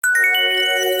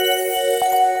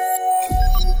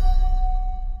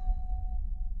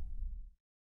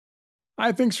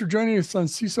Hi, thanks for joining us on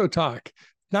CISO Talk.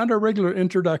 Not our regular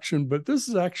introduction, but this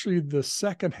is actually the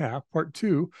second half, part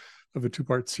two of a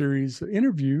two-part series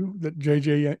interview that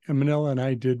JJ Manila and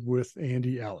I did with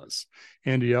Andy Ellis.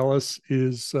 Andy Ellis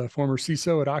is a former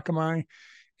CISO at Akamai,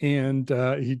 and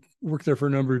he worked there for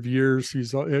a number of years.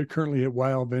 He's currently at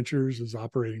Wild Ventures as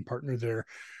operating partner there.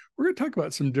 We're going to talk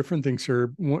about some different things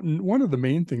here. One of the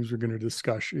main things we're going to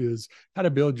discuss is how to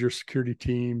build your security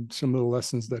team, some of the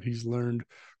lessons that he's learned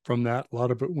from that. A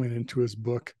lot of it went into his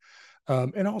book.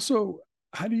 And also,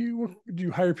 how do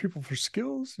you hire people for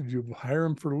skills? Do you hire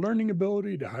them for learning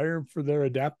ability? Do you hire them for their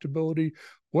adaptability?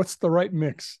 What's the right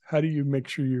mix? How do you make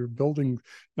sure you're building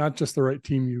not just the right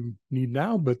team you need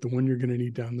now, but the one you're going to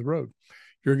need down the road?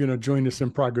 You're going to join us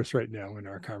in progress right now in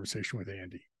our conversation with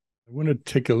Andy. I want to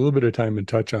take a little bit of time and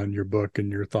touch on your book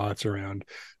and your thoughts around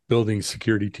building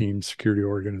security teams, security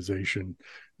organization.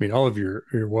 I mean, all of your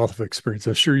wealth of experience.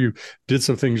 I'm sure you did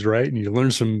some things right and you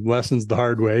learned some lessons the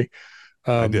hard way.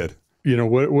 I did.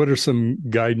 What are some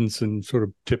guidance and sort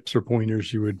of tips or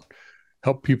pointers you would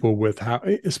help people with, how,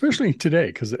 especially today,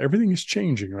 because everything is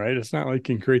changing, right? It's not like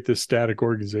you can create this static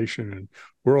organization and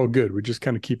we're all good. We just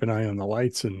kind of keep an eye on the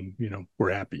lights and,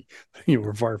 we're happy.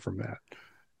 We're far from that.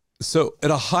 So at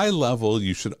a high level,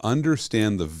 you should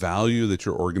understand the value that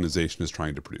your organization is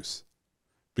trying to produce,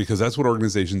 because that's what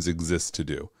organizations exist to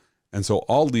do. And so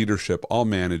all leadership, all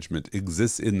management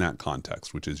exists in that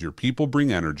context, which is your people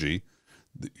bring energy.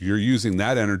 You're using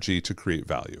that energy to create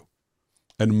value.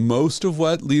 And most of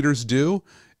what leaders do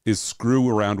is screw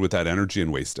around with that energy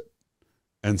and waste it.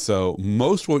 And so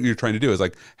most what you're trying to do is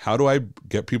like, how do I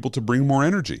get people to bring more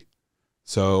energy?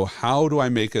 So how do I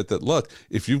make it that, look,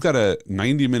 if you've got a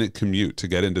 90-minute commute to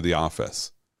get into the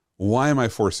office, why am I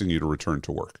forcing you to return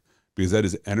to work? Because that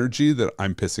is energy that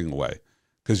I'm pissing away.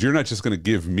 Because you're not just going to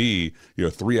give me,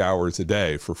 3 hours a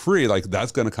day for free. Like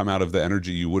that's going to come out of the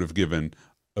energy you would have given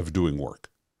of doing work.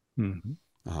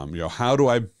 Mm-hmm. How do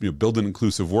I build an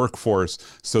inclusive workforce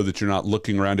so that you're not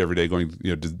looking around every day going,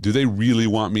 do they really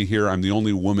want me here? I'm the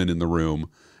only woman in the room,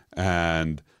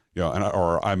 and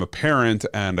or I'm a parent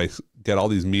and I get all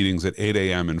these meetings at 8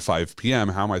 a.m. and 5 p.m.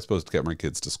 How am I supposed to get my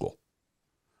kids to school?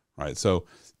 Right. So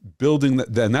building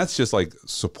that, then that's just like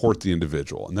support the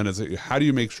individual. And then it's how do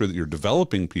you make sure that you're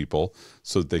developing people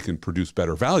so that they can produce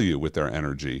better value with their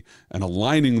energy and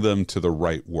aligning them to the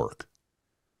right work?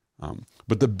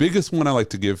 But the biggest one I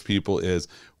like to give people is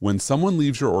when someone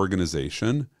leaves your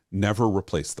organization, never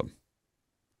replace them.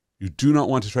 You do not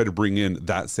want to try to bring in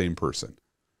that same person.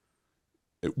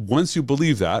 Once you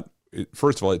believe that,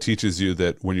 first of all, it teaches you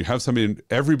that when you have somebody,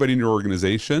 everybody in your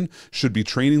organization should be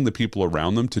training the people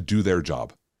around them to do their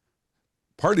job.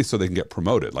 Partly so they can get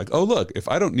promoted. Like, oh, look, if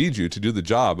I don't need you to do the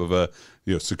job of a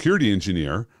security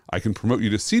engineer, I can promote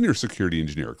you to senior security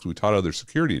engineer because we taught other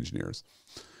security engineers.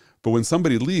 But when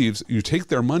somebody leaves, you take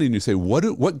their money and you say,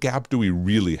 what gap do we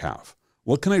really have?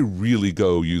 What can I really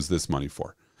go use this money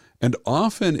for? And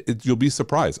often you'll be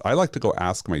surprised. I like to go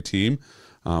ask my team,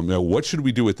 what should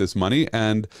we do with this money?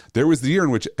 And there was the year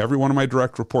in which every one of my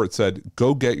direct reports said,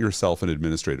 go get yourself an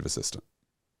administrative assistant.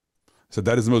 So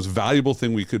that is the most valuable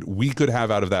thing we could have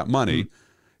out of that money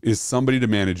is somebody to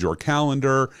manage your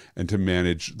calendar and to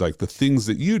manage like the things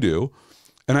that you do.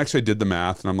 And actually I did the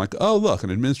math and I'm like, oh, look,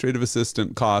 an administrative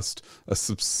assistant cost a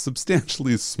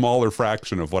substantially smaller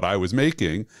fraction of what I was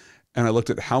making. And I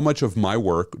looked at how much of my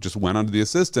work just went onto the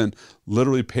assistant,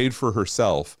 literally paid for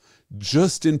herself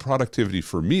just in productivity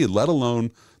for me, let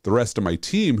alone the rest of my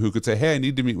team who could say, hey, I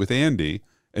need to meet with Andy.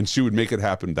 And she would make it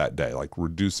happen that day, like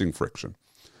reducing friction.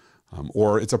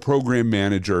 Or it's a program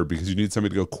manager because you need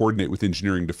somebody to go coordinate with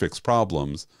engineering to fix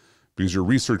problems because your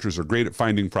researchers are great at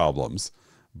finding problems,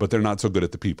 but they're not so good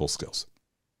at the people skills.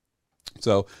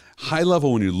 So high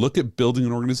level, when you look at building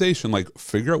an organization, like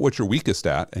figure out what you're weakest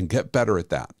at and get better at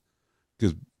that.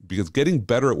 Because getting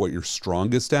better at what you're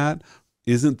strongest at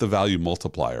isn't the value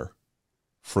multiplier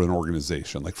for an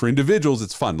organization. Like for individuals,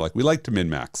 it's fun. Like we like to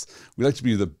min-max. We like to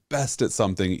be the best at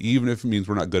something, even if it means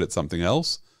we're not good at something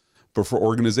else. But for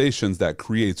organizations, that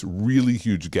creates really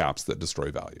huge gaps that destroy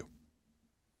value.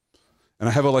 And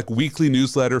I have a weekly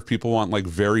newsletter. If people want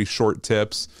very short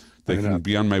tips, they can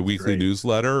be on my weekly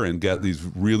newsletter and get these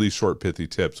really short, pithy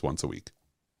tips once a week.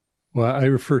 Well, I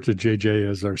refer to JJ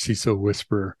as our CISO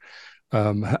whisperer.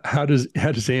 How does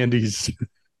Andy's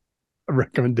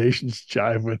recommendations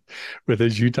jive with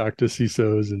as you talk to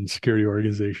CISOs and security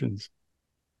organizations?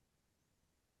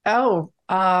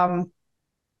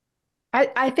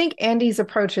 I think Andy's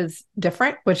approach is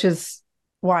different, which is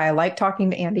why I like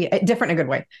talking to Andy. Different in a good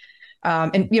way.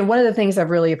 And one of the things I've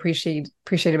really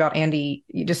appreciated about Andy,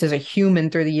 just as a human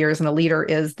through the years and a leader,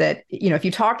 is that if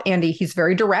you talk to Andy, he's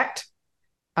very direct.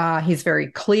 He's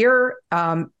very clear.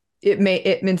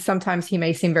 It means sometimes he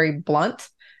may seem very blunt,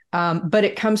 but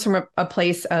it comes from a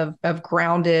place of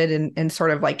grounded and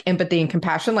sort of like empathy and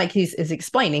compassion, like he's is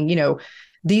explaining.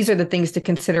 These are the things to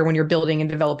consider when you're building and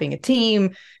developing a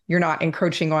team. You're not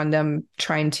encroaching on them,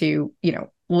 trying to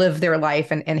live their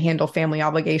life and handle family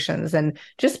obligations, and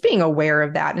just being aware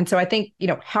of that. And so I think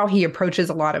how he approaches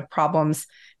a lot of problems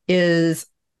is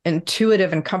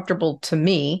intuitive and comfortable to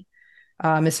me.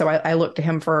 And so I look to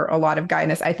him for a lot of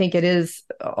guidance. I think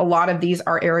a lot of these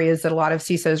are areas that a lot of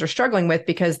CISOs are struggling with,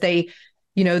 because they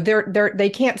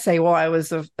can't say, well, I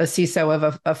was a CISO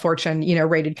of a Fortune,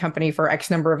 rated company for X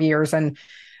number of years. And,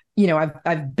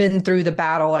 I've been through the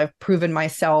battle. I've proven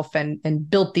myself and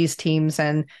built these teams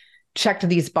and checked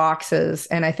these boxes.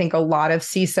 And I think a lot of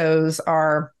CISOs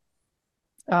are,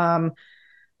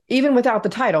 even without the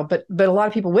title, but a lot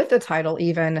of people with the title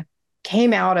even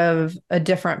came out of a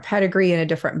different pedigree and a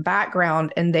different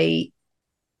background. And they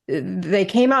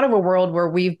came out of a world where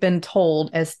we've been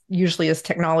told, usually as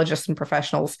technologists and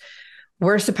professionals,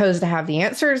 we're supposed to have the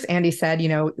answers. Andy said,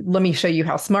 let me show you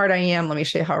how smart I am. Let me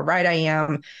show you how right I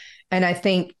am. And I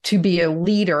think to be a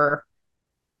leader,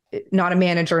 not a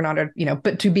manager,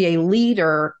 but to be a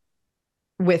leader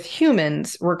with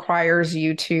humans requires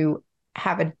you to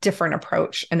have a different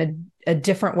approach and a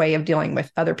different way of dealing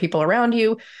with other people around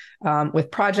you, with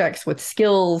projects, with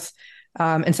skills.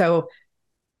 And so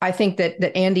I think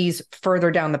that Andy's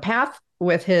further down the path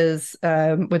with his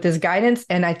guidance.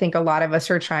 And I think a lot of us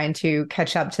are trying to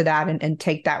catch up to that and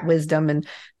take that wisdom and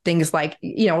things like,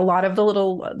 a lot of the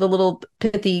little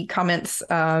pithy comments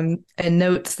and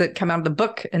notes that come out of the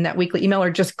book and that weekly email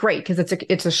are just great, because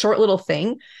it's a short little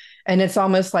thing. And it's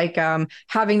almost like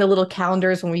having the little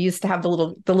calendars when we used to have the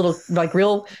little like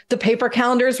the paper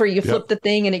calendars where you flip the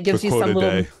thing and it gives you some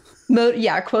little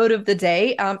quote of the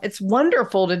day. It's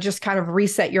wonderful to just kind of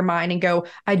reset your mind and go,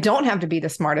 I don't have to be the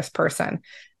smartest person.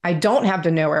 I don't have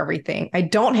to know everything. I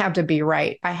don't have to be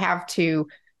right. I have to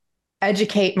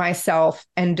educate myself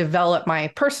and develop my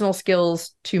personal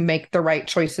skills to make the right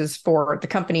choices for the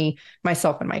company,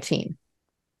 myself, and my team.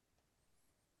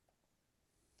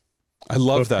 I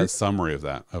love that summary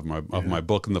of my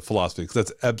book and the philosophy, because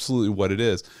that's absolutely what it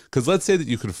is. Because let's say that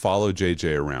you could follow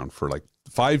JJ around for like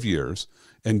 5 years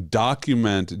and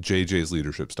document JJ's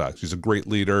leadership style. She's a great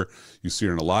leader. You see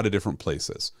her in a lot of different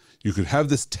places. You could have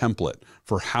this template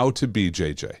for how to be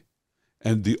JJ.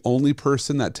 And the only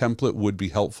person that template would be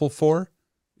helpful for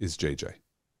is JJ.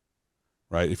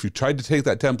 Right? If you tried to take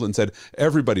that template and said,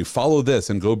 everybody follow this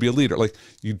and go be a leader, like,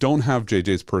 you don't have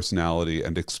JJ's personality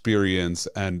and experience,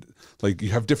 and like, you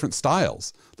have different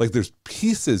styles. Like, there's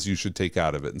pieces you should take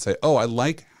out of it and say, oh, I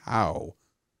like how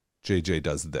JJ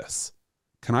does this.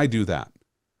 Can I do that?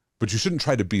 But you shouldn't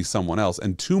try to be someone else.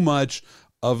 And too much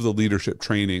of the leadership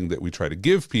training that we try to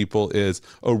give people is,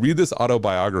 oh, read this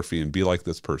autobiography and be like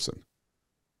this person.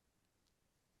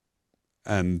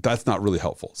 And that's not really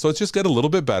helpful. So it's just get a little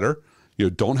bit better. You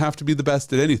don't have to be the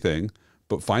best at anything,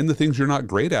 but find the things you're not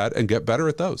great at and get better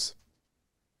at those.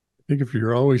 I think if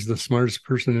you're always the smartest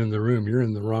person in the room, you're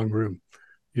in the wrong room.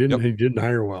 You didn't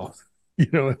hire well.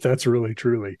 If that's really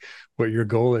truly what your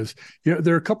goal is.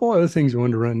 There are a couple other things I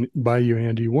want to run by you,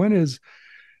 Andy. One is,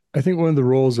 I think one of the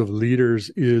roles of leaders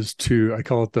is to, I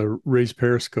call it the raise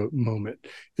periscope moment,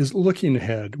 is looking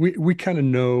ahead. We kind of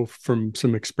know from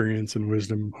some experience and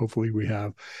wisdom, hopefully we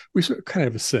sort of kind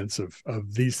of have a sense of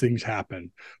these things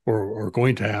happen or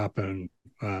going to happen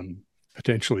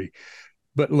potentially.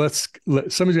 But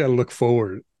somebody's got to look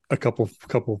forward a couple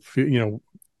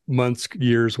months,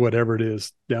 years, whatever it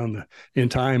is down in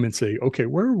time, and say, okay,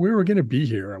 where we're going to be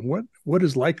here, and what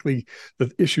is likely the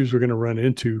issues we're going to run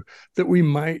into that we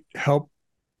might help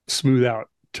smooth out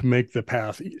to make the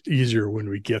path easier when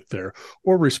we get there,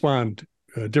 or respond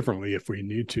differently if we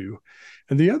need to.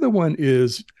 And the other one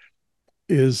is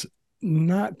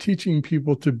not teaching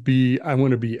people to be, I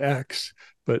want to be X,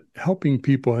 but helping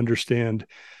people understand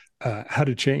how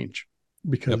to change.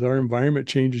 Because our environment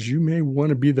changes, you may want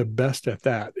to be the best at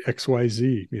that,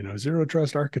 XYZ, zero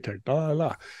trust architect, blah, blah,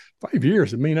 blah. 5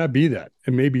 years, it may not be that.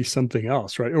 It may be something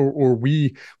else, right? Or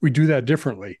we do that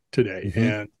differently today. Mm-hmm.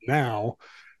 And now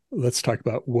let's talk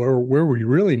about where we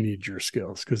really need your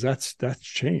skills, because that's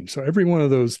changed. So every one of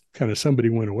those kind of somebody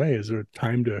went away. Is there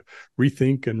time to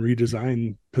rethink and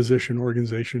redesign position,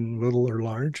 organization, little or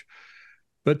large?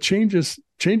 But change is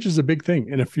a big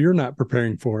thing. And if you're not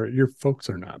preparing for it, your folks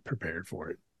are not prepared for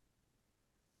it.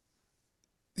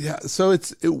 Yeah. So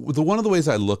one of the ways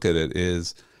I look at it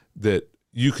is that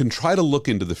you can try to look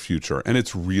into the future, and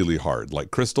it's really hard.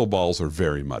 Like, crystal balls are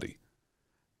very muddy.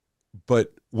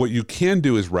 But what you can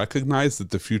do is recognize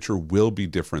that the future will be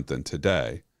different than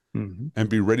today, and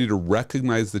be ready to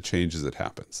recognize the change as it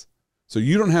happens. So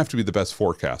you don't have to be the best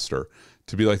forecaster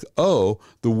to be like, oh,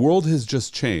 the world has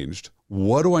just changed.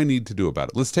 What do I need to do about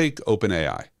it? Let's take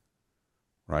OpenAI,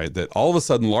 right? That all of a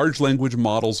sudden large language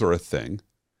models are a thing,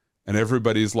 and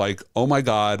everybody's like, oh my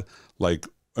God, like,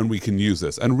 and we can use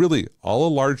this. And really, all a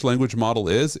large language model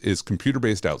is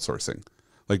computer-based outsourcing.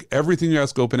 Like, everything you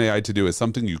ask OpenAI to do is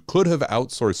something you could have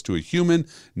outsourced to a human.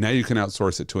 Now you can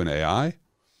outsource it to an AI.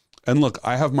 And look,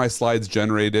 I have my slides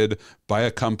generated by a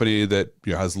company that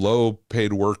has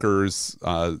low-paid workers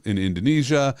in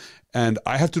Indonesia, and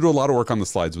I have to do a lot of work on the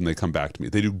slides when they come back to me.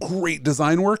 They do great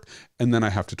design work, and then I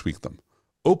have to tweak them.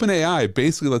 OpenAI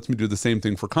basically lets me do the same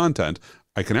thing for content.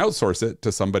 I can outsource it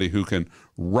to somebody who can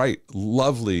write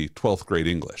lovely 12th grade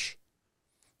English,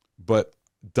 but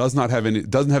doesn't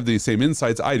have the same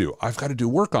insights I do. I've got to do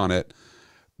work on it.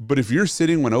 But if you're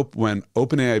sitting when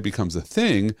OpenAI becomes a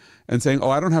thing and saying, oh,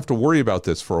 I don't have to worry about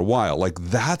this for a while, like,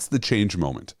 that's the change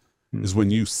moment, is when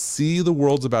you see the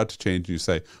world's about to change and you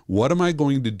say, what am I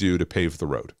going to do to pave the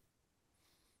road?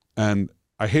 And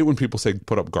I hate when people say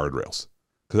put up guardrails,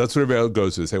 because that's what everybody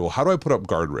goes to. They say, well, how do I put up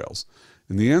guardrails?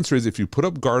 And the answer is, if you put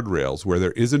up guardrails where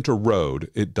there isn't a road,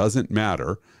 it doesn't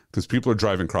matter, because people are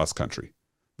driving cross country.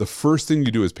 The first thing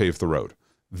you do is pave the road.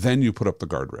 Then you put up the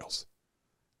guardrails.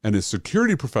 And as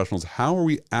security professionals, how are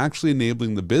we actually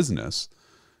enabling the business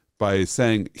by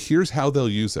saying, here's how they'll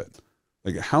use it?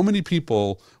 Like, how many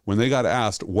people, when they got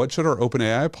asked, what should our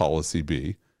OpenAI policy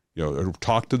be, or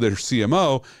talked to their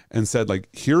CMO and said, like,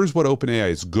 here's what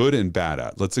OpenAI is good and bad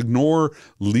at. Let's ignore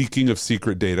leaking of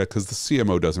secret data, because the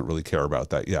CMO doesn't really care about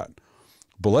that yet.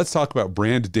 But let's talk about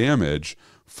brand damage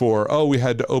for, oh, we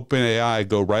had to OpenAI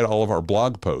go write all of our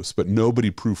blog posts, but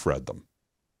nobody proofread them.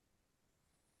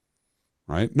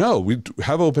 Right? No, we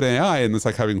have OpenAI, and it's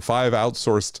like having 5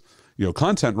 outsourced,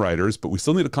 content writers, but we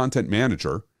still need a content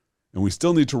manager, and we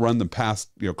still need to run them past,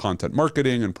 content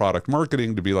marketing and product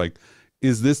marketing to be like,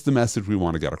 is this the message we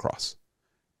want to get across?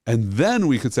 And then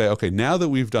we could say, okay, now that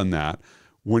we've done that,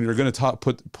 when you're going to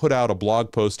put out a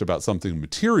blog post about something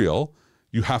material,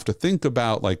 you have to think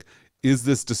about, like, is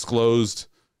this disclosed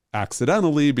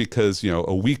accidentally because,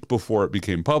 a week before it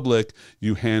became public,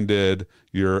 you handed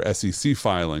your SEC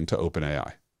filing to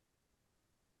OpenAI,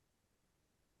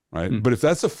 right? But if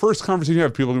that's the first conversation you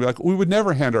have, people will be like, we would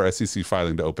never hand our SEC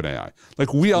filing to OpenAI.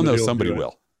 Like, we all know somebody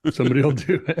will. Somebody will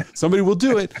do it. Somebody will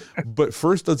do it. But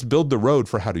first, let's build the road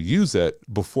for how to use it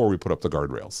before we put up the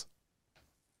guardrails.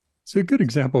 It's a good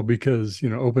example because,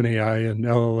 OpenAI and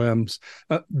LLMs,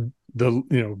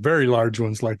 the very large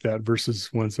ones like that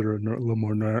versus ones that are a little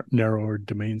more narrow or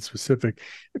domain specific.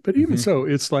 But even so,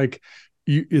 it's like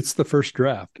it's the first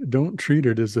draft. Don't treat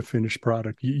it as a finished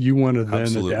product. You want to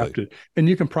then adapt it, and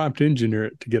you can prompt engineer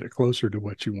it to get it closer to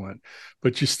what you want,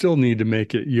 but you still need to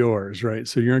make it yours, right?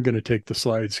 So you're not going to take the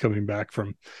slides coming back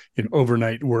from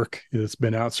overnight work that's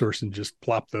been outsourced and just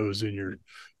plop those in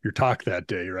your talk that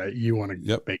day, right? You want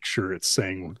to make sure it's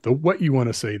saying what you want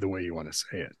to say the way you want to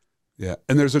say it. Yeah.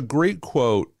 And there's a great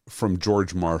quote from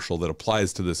George Marshall that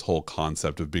applies to this whole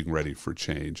concept of being ready for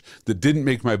change that didn't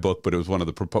make my book, but it was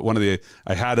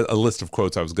I had a list of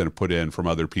quotes I was going to put in from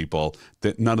other people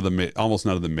that almost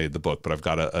none of them made the book, but I've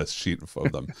got a sheet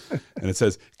of them. And it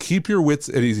says, keep your wits,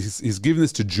 and he's giving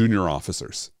this to junior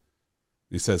officers.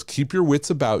 He says, keep your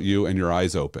wits about you and your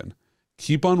eyes open.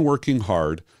 Keep on working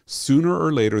hard. Sooner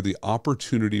or later, the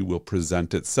opportunity will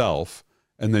present itself.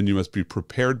 And then you must be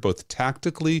prepared both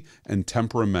tactically and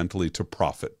temperamentally to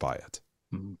profit by it.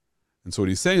 Mm-hmm. And so what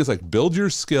he's saying is, like, build your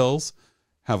skills,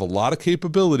 have a lot of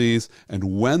capabilities,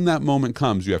 and when that moment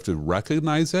comes, you have to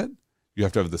recognize it, you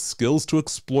have to have the skills to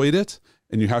exploit it,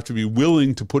 and you have to be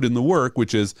willing to put in the work,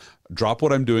 which is drop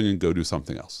what I'm doing and go do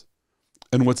something else.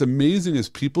 And what's amazing is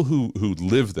people who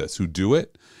live this, who do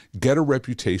it, get a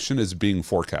reputation as being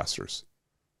forecasters.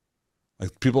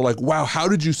 Like, people are like, wow, how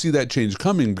did you see that change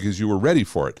coming? Because you were ready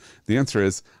for it. The answer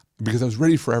is, because I was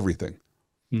ready for everything.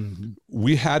 Mm-hmm.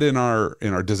 We had in our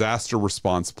disaster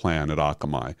response plan at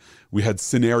Akamai, we had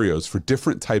scenarios for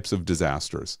different types of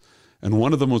disasters. And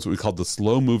one of them was what we called the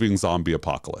slow-moving zombie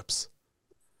apocalypse.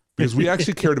 Because we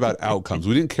actually cared about outcomes.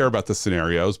 We didn't care about the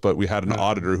scenarios, but we had an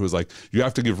auditor who was like, you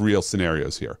have to give real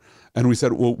scenarios here. And we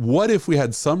said, well, what if we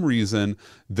had some reason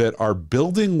that our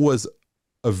building was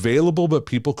available, but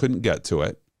people couldn't get to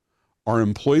it? Our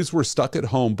employees were stuck at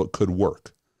home, but could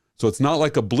work. So it's not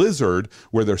like a blizzard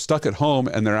where they're stuck at home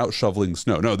and they're out shoveling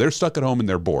snow. No, they're stuck at home and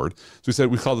they're bored. So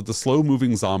we called it the slow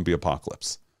moving zombie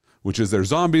apocalypse. which is they're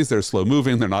zombies, they're slow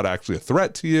moving, they're not actually a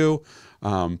threat to you,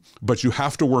 but you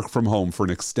have to work from home for an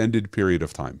extended period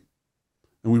of time.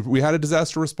 And we had a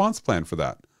disaster response plan for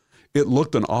that. It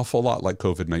looked an awful lot like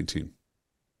COVID-19.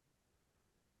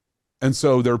 And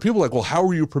so there are people like, well, how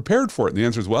are you prepared for it? And the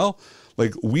answer is, well,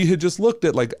 like we had just looked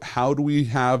at like, how do we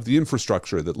have the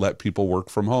infrastructure that let people work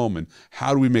from home, and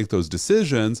how do we make those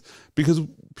decisions? Because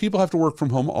people have to work from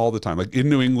home all the time. Like in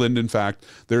New England, in fact,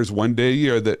 there's one day a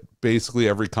year that basically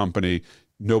every company,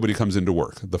 nobody comes into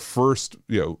work. The first,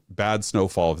 bad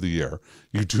snowfall of the year,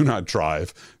 you do not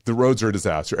drive. The roads are a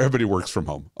disaster. Everybody works from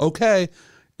home. Okay,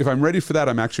 if I'm ready for that,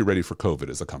 I'm actually ready for COVID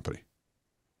as a company.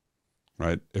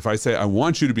 Right? If I say, I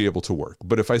want you to be able to work,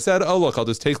 but if I said, oh, look, I'll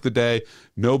just take the day,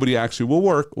 nobody actually will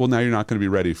work, well, now you're not going to be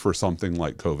ready for something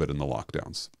like COVID and the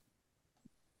lockdowns.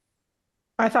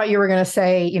 I thought you were going to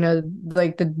say,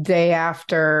 like the day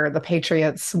after the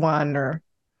Patriots won or.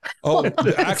 Oh,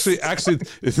 actually,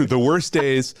 the worst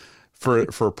days for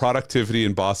productivity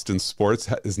in Boston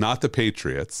sports is not the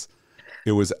Patriots.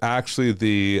 It was actually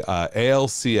the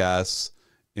ALCS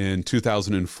in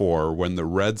 2004 when the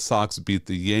Red Sox beat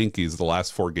the Yankees the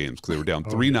last 4 games because they were down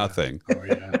 3-0. Oh,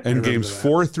 yeah. And games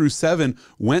 4 through 7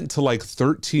 went to like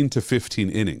 13 to 15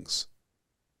 innings.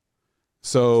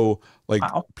 So like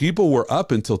people were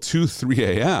up until 2, 3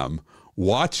 a.m.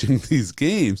 watching these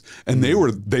games, and they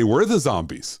were the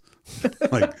zombies.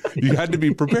 Like you had to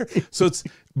be prepared. So it's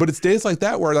days like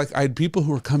that where like I had people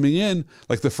who were coming in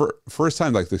like the first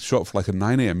time, like they show up for like a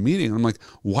 9 a.m. meeting. And I'm like,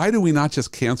 why do we not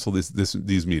just cancel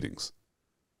these meetings?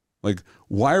 Like,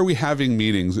 why are we having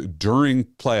meetings during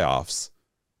playoffs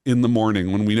in the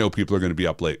morning when we know people are going to be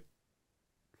up late?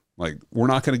 Like, we're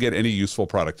not going to get any useful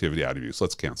productivity out of you. So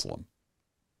let's cancel them.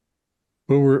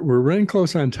 Well, we're running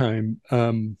close on time.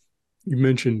 You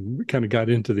mentioned we kind of got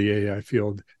into the AI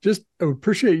field. Just I would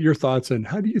appreciate your thoughts on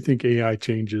how do you think AI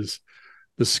changes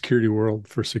the security world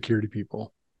for security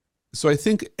people? So I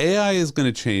think AI is going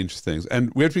to change things.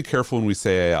 And we have to be careful when we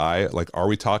say AI. Like, are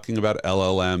we talking about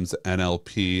LLMs,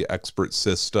 NLP, expert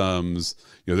systems?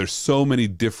 There's so many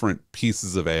different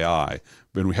pieces of AI,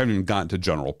 but we haven't even gotten to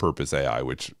general purpose AI,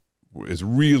 which is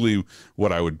really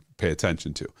what I would pay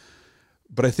attention to.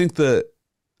 But I think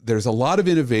there's a lot of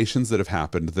innovations that have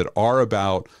happened that are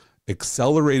about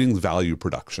accelerating value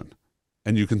production.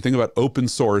 And you can think about open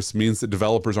source means that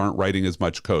developers aren't writing as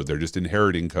much code. They're just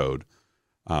inheriting code.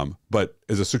 But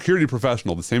as a security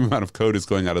professional, the same amount of code is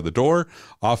going out of the door,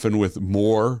 often with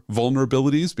more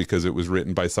vulnerabilities because it was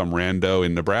written by some rando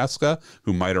in Nebraska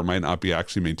who might or might not be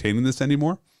actually maintaining this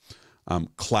anymore.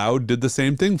 Cloud did the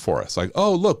same thing for us. Like,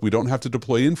 oh, look, we don't have to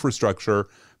deploy infrastructure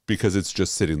because it's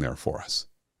just sitting there for us.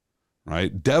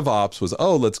 Right? DevOps was,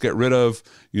 oh, let's get rid of,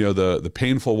 the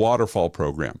painful waterfall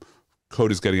program.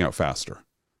 Code is getting out faster.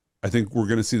 I think we're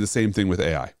going to see the same thing with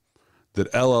AI,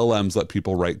 that LLMs let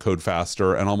people write code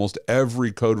faster, and almost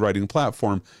every code writing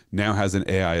platform now has an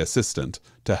AI assistant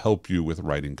to help you with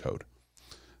writing code.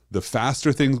 The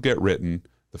faster things get written,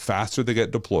 the faster they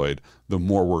get deployed, the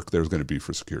more work there's going to be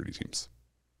for security teams.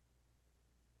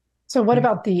 So what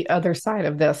about the other side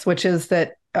of this, which is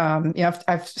that,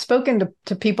 I've spoken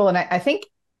to people, and I think,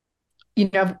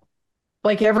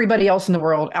 like everybody else in the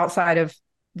world outside of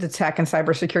the tech and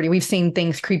cybersecurity, we've seen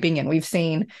things creeping in. We've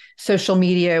seen social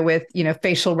media with,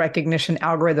 facial recognition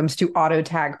algorithms to auto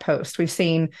tag posts. We've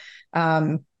seen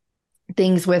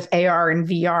things with AR and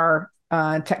VR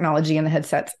technology in the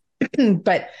headsets.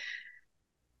 But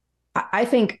I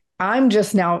think I'm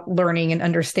just now learning and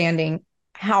understanding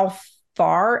how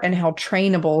far and how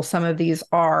trainable some of these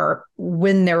are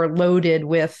when they're loaded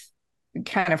with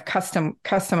kind of custom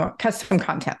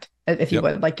content, if you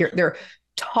would. Like they're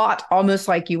taught almost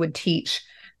like you would teach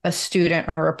a student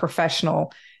or a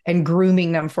professional, and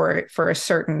grooming them for a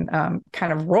certain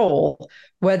kind of role,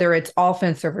 whether it's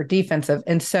offensive or defensive.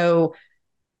 And so,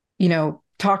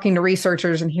 talking to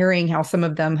researchers and hearing how some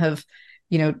of them have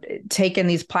taken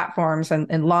these platforms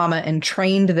and Llama and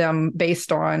trained them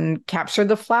based on capture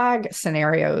the flag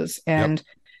scenarios and,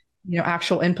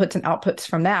 actual inputs and outputs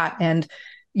from that. And,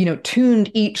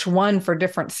 tuned each one for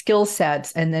different skill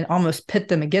sets, and then almost pit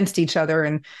them against each other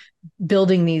and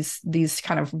building these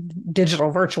kind of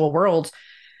digital virtual worlds.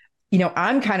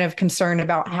 I'm kind of concerned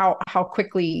about how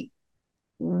quickly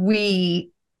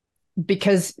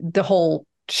because the whole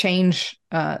change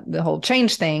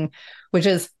thing, which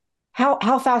is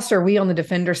how fast are we on the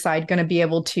defender side going to be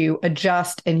able to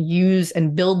adjust and use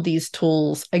and build these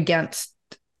tools against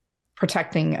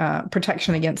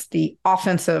protection against the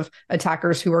offensive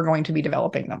attackers who are going to be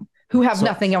developing them, who have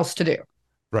nothing else to do.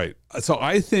 Right. So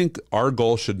I think our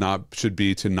goal should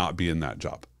be to not be in that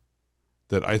job.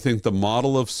 that I think the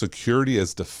model of security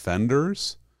as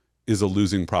defenders is a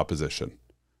losing proposition,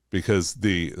 because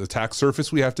the attack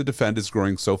surface we have to defend is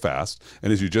growing so fast.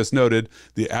 And as you just noted,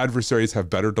 the adversaries have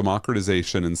better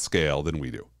democratization and scale than we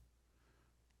do.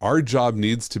 Our job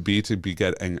needs to be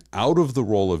getting out of the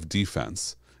role of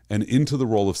defense and into the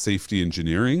role of safety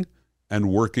engineering and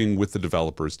working with the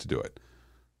developers to do it.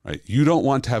 Right? You don't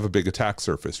want to have a big attack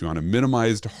surface. You want a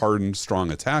minimized, hardened, strong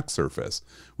attack surface,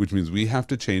 which means we have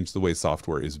to change the way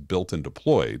software is built and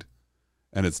deployed.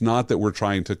 And it's not that we're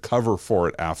trying to cover for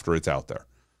it after it's out there.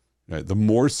 Right? The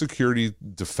more security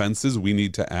defenses we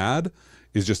need to add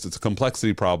is just, it's a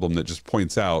complexity problem that just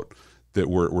points out that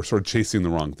we're sort of chasing the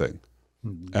wrong thing.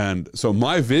 Mm-hmm. And so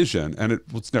my vision, and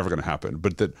it's never going to happen,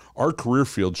 but that our career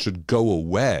field should go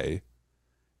away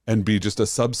and be just a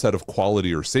subset of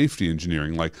quality or safety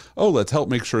engineering, like, oh, let's help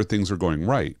make sure things are going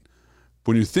right.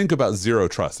 When you think about zero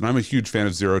trust, and I'm a huge fan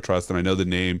of zero trust, and I know the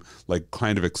name like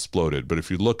kind of exploded, but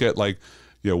if you look at like,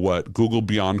 you know, what Google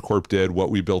Beyond Corp did, what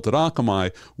we built at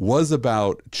Akamai was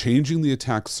about changing the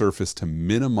attack surface to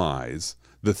minimize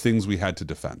the things we had to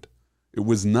defend. It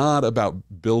was not about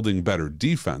building better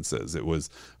defenses. It was,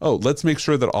 oh, let's make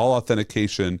sure that all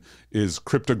authentication is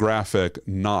cryptographic,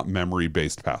 not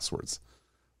memory-based passwords.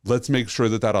 Let's make sure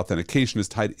that that authentication is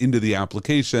tied into the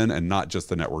application and not just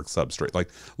the network substrate.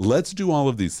 Like, let's do all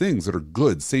of these things that are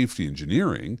good safety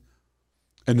engineering.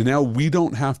 And now we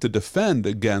don't have to defend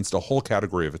against a whole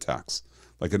category of attacks.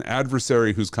 Like an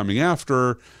adversary who's coming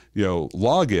after, you know,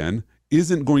 login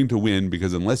isn't going to win,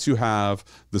 because unless you have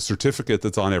the certificate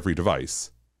that's on every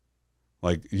device,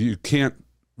 like you can't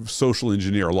social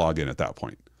engineer a login at that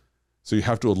point. So you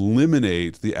have to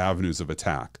eliminate the avenues of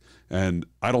attack. And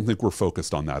I don't think we're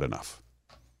focused on that enough.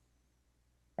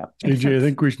 Yep, AJ, I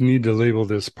think we need to label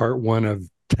this part 1 of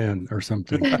 10 or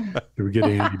something. Do we get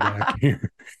Andy back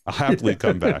here? I'll happily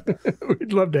come back.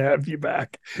 We'd love to have you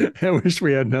back. I wish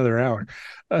we had another hour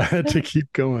to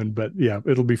keep going, but yeah,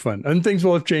 it'll be fun. And things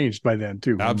will have changed by then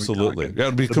too. Absolutely.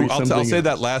 I'll say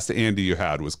that last Andy you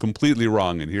had was completely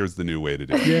wrong, and here's the new way to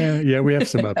do it. Yeah, we have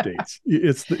some updates.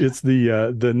 It's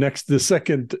the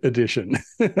second edition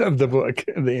of the book,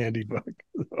 the Andy book.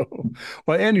 So,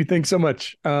 well, Andy, thanks so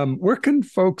much. Where can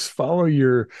folks follow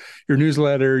your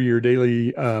newsletter, your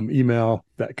daily email,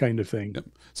 that kind of thing? Yep.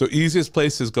 So easiest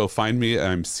place is go find me.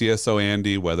 I'm CSO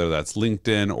Andy, whether that's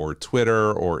LinkedIn or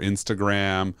Twitter or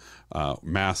Instagram,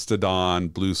 Mastodon,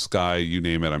 Blue Sky, you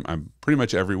name it. I'm pretty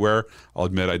much everywhere. I'll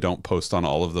admit I don't post on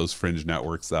all of those fringe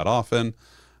networks that often.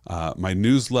 My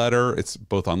newsletter, it's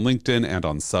both on LinkedIn and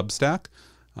on Substack.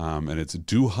 And it's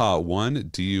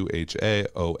duhaone,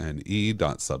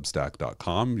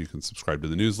 duhaone.substack.com. You can subscribe to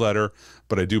the newsletter,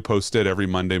 but I do post it every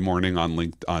Monday morning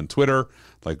on Twitter.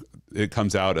 Like, it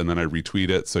comes out and then I retweet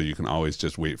it, so you can always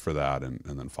just wait for that and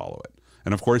then follow it.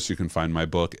 And of course, you can find my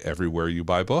book everywhere you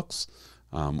buy books,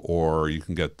 or you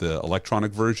can get the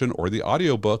electronic version or the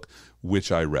audiobook, which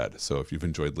I read. So if you've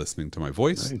enjoyed listening to my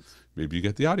voice, nice. Maybe you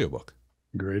get the audiobook.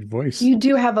 Great voice. You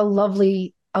do have a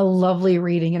lovely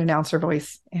reading and announcer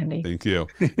voice, Andy. Thank you.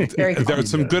 Very there was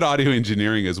some good audio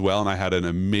engineering as well, and I had an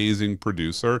amazing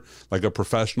producer, like a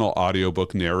professional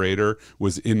audiobook narrator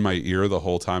was in my ear the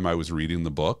whole time I was reading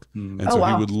the book. And so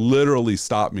he would literally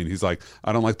stop me, and he's like,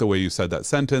 I don't like the way you said that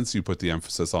sentence. You put the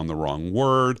emphasis on the wrong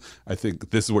word. I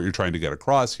think this is what you're trying to get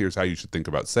across. Here's how you should think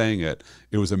about saying it.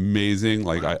 It was amazing.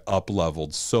 Like, I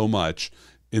up-leveled so much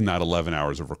in that 11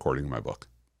 hours of recording my book.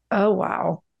 Oh,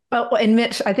 wow. Well, and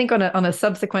Mitch, I think on a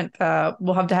subsequent,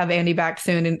 we'll have to have Andy back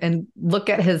soon and look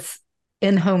at his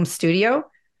in-home studio,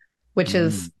 which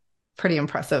is pretty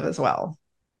impressive as well.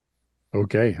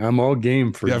 Okay, I'm all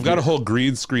game for. Yeah, I've got a whole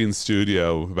green screen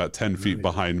studio about 10 feet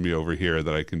behind me over here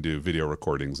that I can do video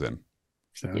recordings in.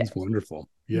 Sounds wonderful.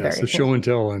 Yes, the show and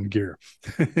tell on gear.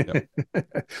 Yep.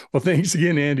 Well, thanks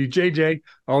again, Andy. JJ,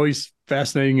 always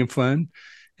fascinating and fun.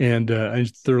 And I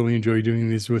thoroughly enjoy doing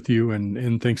these with you.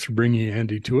 And thanks for bringing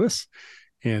Andy to us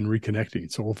and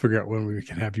reconnecting. So we'll figure out when we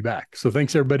can have you back. So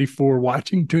thanks, everybody, for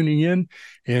watching, tuning in.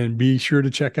 And be sure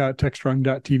to check out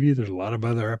techstrong.tv. There's a lot of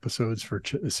other episodes for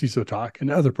CISO Talk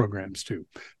and other programs, too.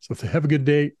 So have a good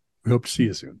day. We hope to see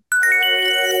you soon.